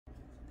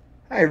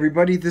Hi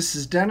everybody, this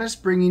is Dennis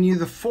bringing you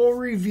the full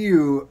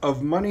review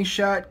of Money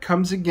Shot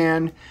Comes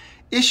Again,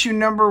 issue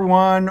number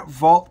 1,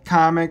 Vault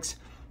Comics.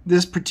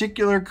 This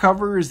particular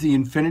cover is the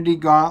Infinity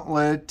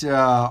Gauntlet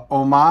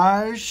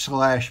homage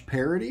 /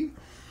 parody.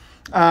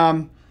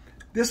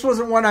 This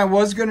wasn't one I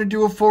was going to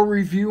do a full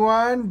review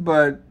on,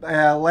 but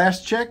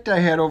last checked I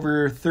had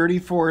over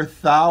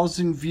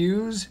 34,000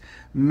 views,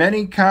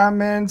 many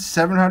comments,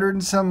 700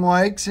 and some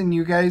likes, and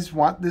you guys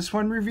want this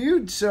one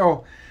reviewed,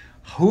 so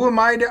who am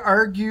I to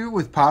argue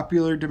with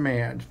popular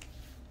demand?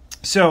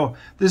 So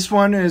this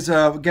one is,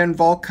 again,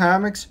 Vault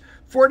Comics,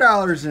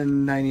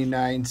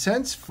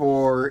 $4.99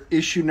 for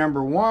issue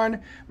number 1.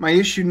 My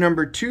issue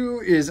number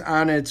 2 is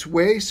on its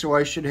way, so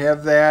I should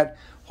have that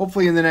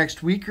hopefully in the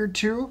next week or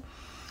two.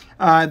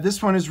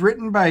 This one is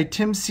written by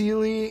Tim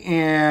Seeley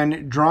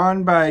and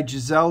drawn by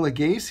Gisele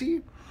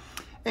Lagace.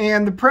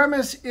 And the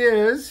premise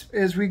is,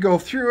 as we go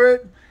through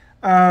it,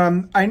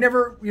 I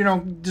never,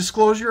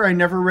 disclosure, I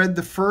never read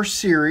the first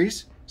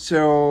series.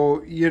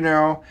 So,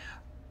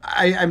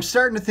 I'm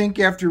starting to think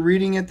after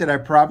reading it that I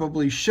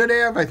probably should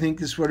have. I think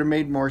this would have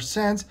made more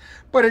sense.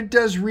 But it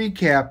does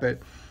recap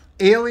it.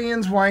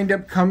 Aliens wind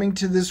up coming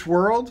to this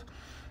world,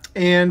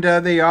 and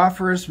they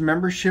offer us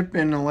membership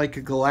in like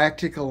a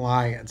galactic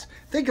alliance.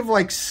 Think of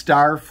like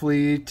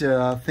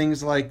Starfleet,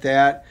 things like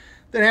that.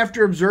 Then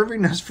after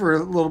observing us for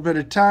a little bit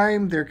of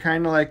time, they're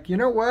kind of like, you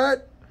know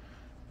what?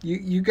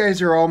 You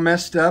guys are all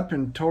messed up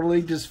and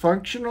totally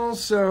dysfunctional,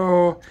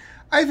 so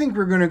I think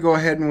we're going to go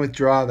ahead and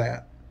withdraw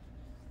that.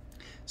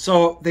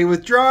 So they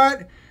withdraw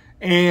it,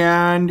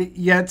 and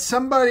yet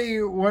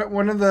somebody,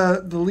 one of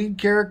the lead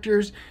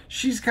characters,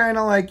 she's kind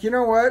of like, you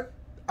know what?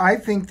 I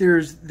think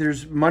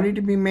there's money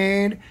to be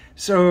made.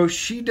 So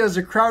she does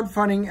a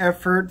crowdfunding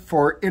effort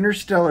for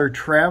interstellar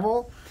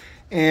travel,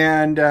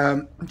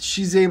 and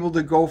she's able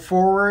to go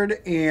forward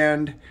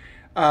and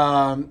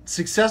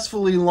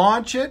successfully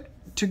launch it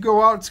to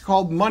go out. It's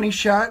called Money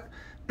Shot,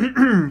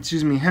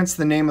 excuse me, hence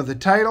the name of the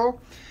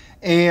title.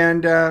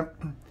 And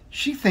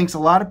she thinks a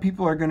lot of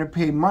people are going to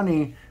pay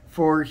money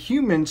for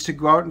humans to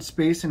go out in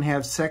space and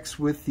have sex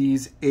with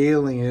these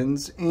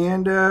aliens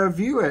and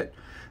view it.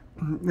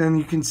 And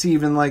you can see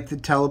even like the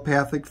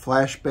telepathic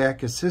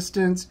flashback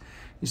assistance.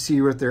 You see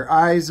what their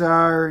eyes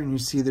are, and you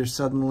see they're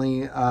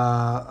suddenly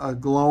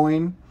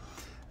glowing.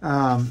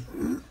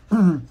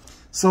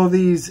 So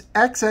these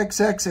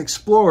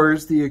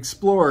XXX-plorers, the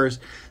explorers,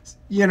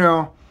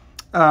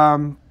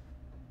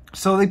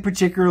 so they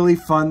particularly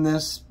fund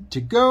this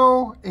to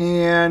go,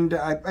 and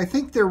I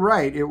think they're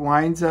right. It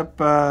winds up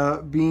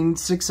being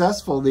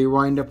successful. They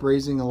wind up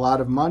raising a lot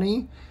of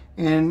money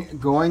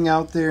and going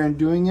out there and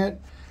doing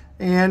it.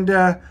 And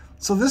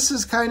so this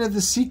is kind of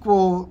the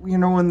sequel,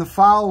 in the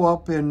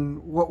follow-up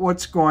and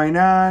what's going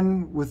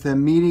on with the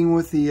meeting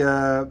with the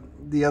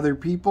other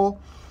people,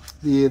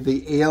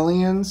 the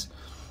aliens.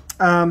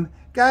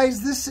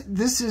 Guys,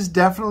 this is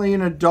definitely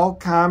an adult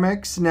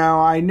comics. Now,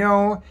 I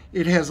know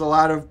it has a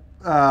lot of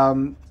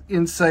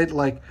insight,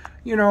 like,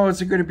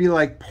 is it going to be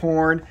like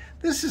porn?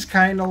 This is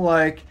kind of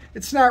like,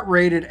 it's not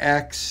rated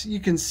X. You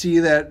can see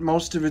that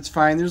most of it's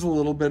fine. There's a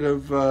little bit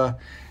of,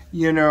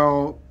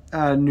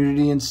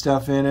 nudity and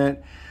stuff in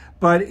it.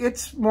 But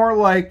it's more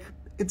like,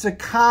 it's a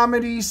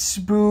comedy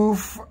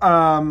spoof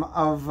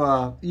of,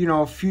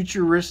 a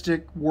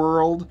futuristic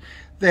world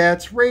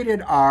that's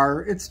rated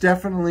R. It's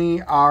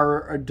definitely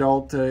R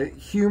adult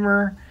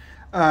humor.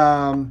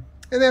 And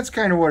that's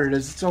kind of what it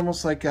is. It's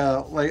almost like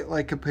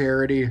a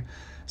parody.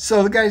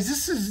 So guys,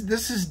 this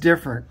is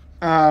different.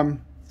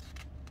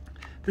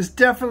 This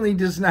definitely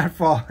does not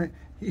fall.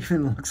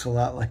 Even looks a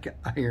lot like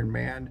Iron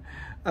Man.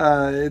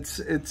 It's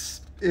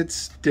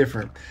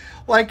different.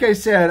 Like I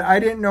said, I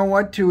didn't know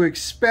what to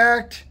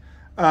expect.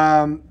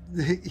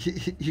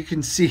 You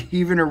can see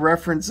even a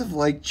reference of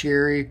Lake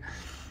Cherry.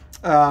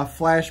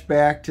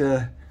 Flashback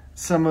to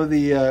some of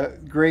the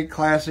great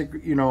classic,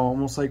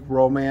 almost like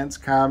romance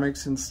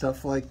comics and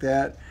stuff like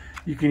that.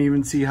 You can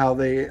even see how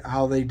they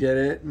did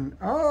it. And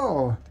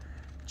oh,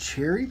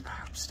 Cherry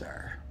Pop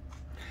Star.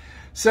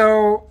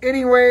 So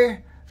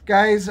anyway,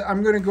 guys,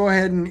 I'm going to go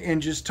ahead and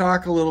just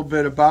talk a little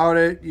bit about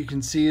it. You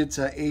can see it's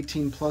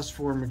 18+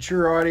 for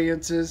mature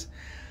audiences.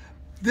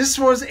 This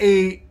was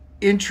a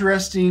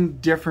interesting,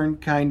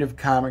 different kind of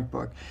comic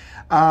book.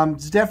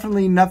 It's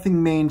definitely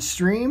nothing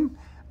mainstream.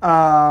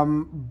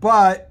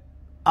 But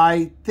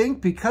I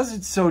think because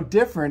it's so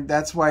different,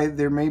 that's why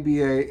there may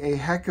be a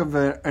heck of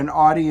an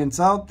audience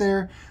out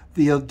there.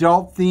 The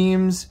adult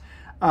themes,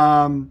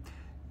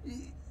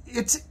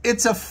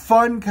 it's a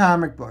fun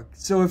comic book.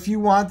 So if you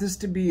want this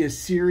to be a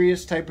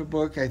serious type of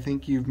book, I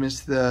think you've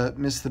missed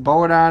the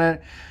boat on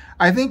it.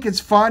 I think it's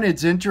fun.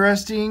 It's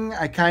interesting.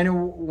 I kind of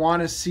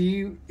want to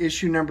see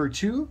issue number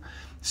 2.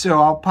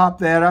 So I'll pop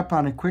that up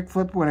on a quick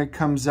flip when it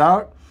comes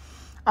out.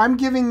 I'm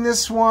giving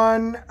this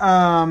one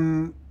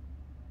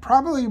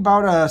probably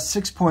about a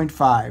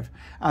 6.5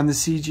 on the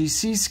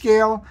CGC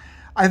scale.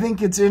 I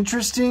think it's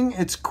interesting.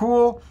 It's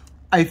cool.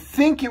 I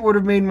think it would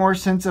have made more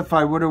sense if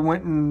I would have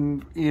went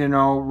and,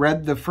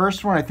 read the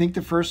first one. I think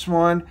the first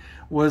one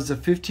was a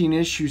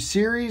 15-issue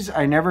series.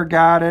 I never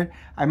got it.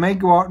 I might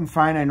go out and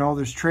find, I know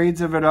there's trades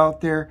of it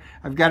out there.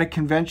 I've got a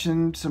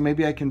convention, so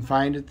maybe I can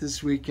find it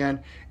this weekend.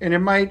 And it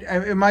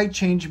might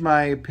change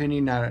my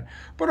opinion on it.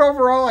 But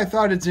overall, I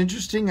thought it's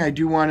interesting. I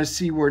do want to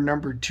see where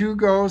number 2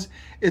 goes.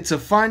 It's a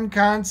fun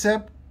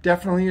concept.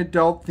 Definitely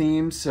adult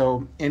themes.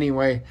 So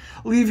anyway,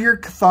 leave your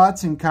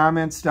thoughts and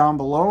comments down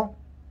below.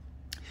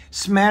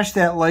 Smash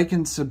that like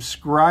and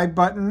subscribe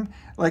button.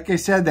 Like I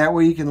said, that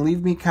way you can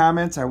leave me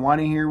comments. I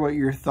want to hear what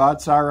your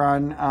thoughts are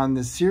on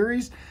this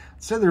series.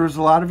 So there was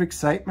a lot of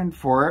excitement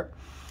for it.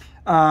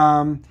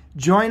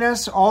 Join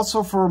us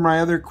also for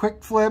my other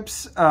quick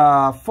flips,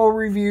 full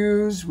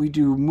reviews. We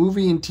do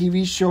movie and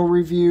TV show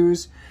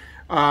reviews.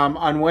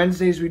 On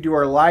Wednesdays, we do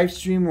our live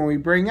stream where we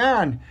bring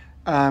on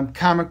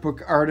comic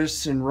book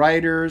artists and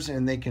writers,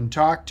 and they can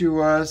talk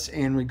to us,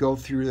 and we go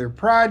through their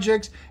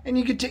projects, and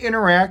you get to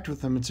interact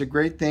with them. It's a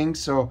great thing,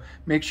 so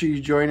make sure you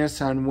join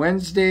us on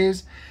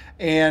Wednesdays,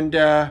 and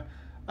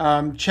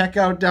check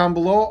out down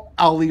below.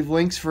 I'll leave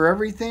links for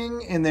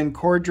everything, and then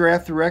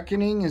Kor-Drath The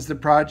Reckoning is the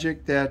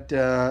project that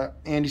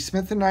Andy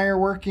Smith and I are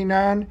working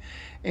on,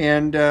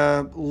 and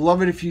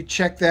love it if you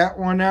check that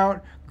one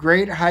out.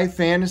 Great high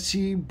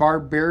fantasy,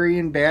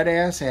 barbarian,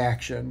 badass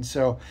action.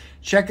 So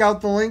check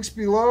out the links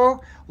below.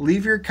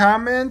 Leave your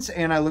comments,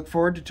 and I look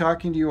forward to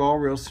talking to you all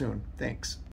real soon. Thanks.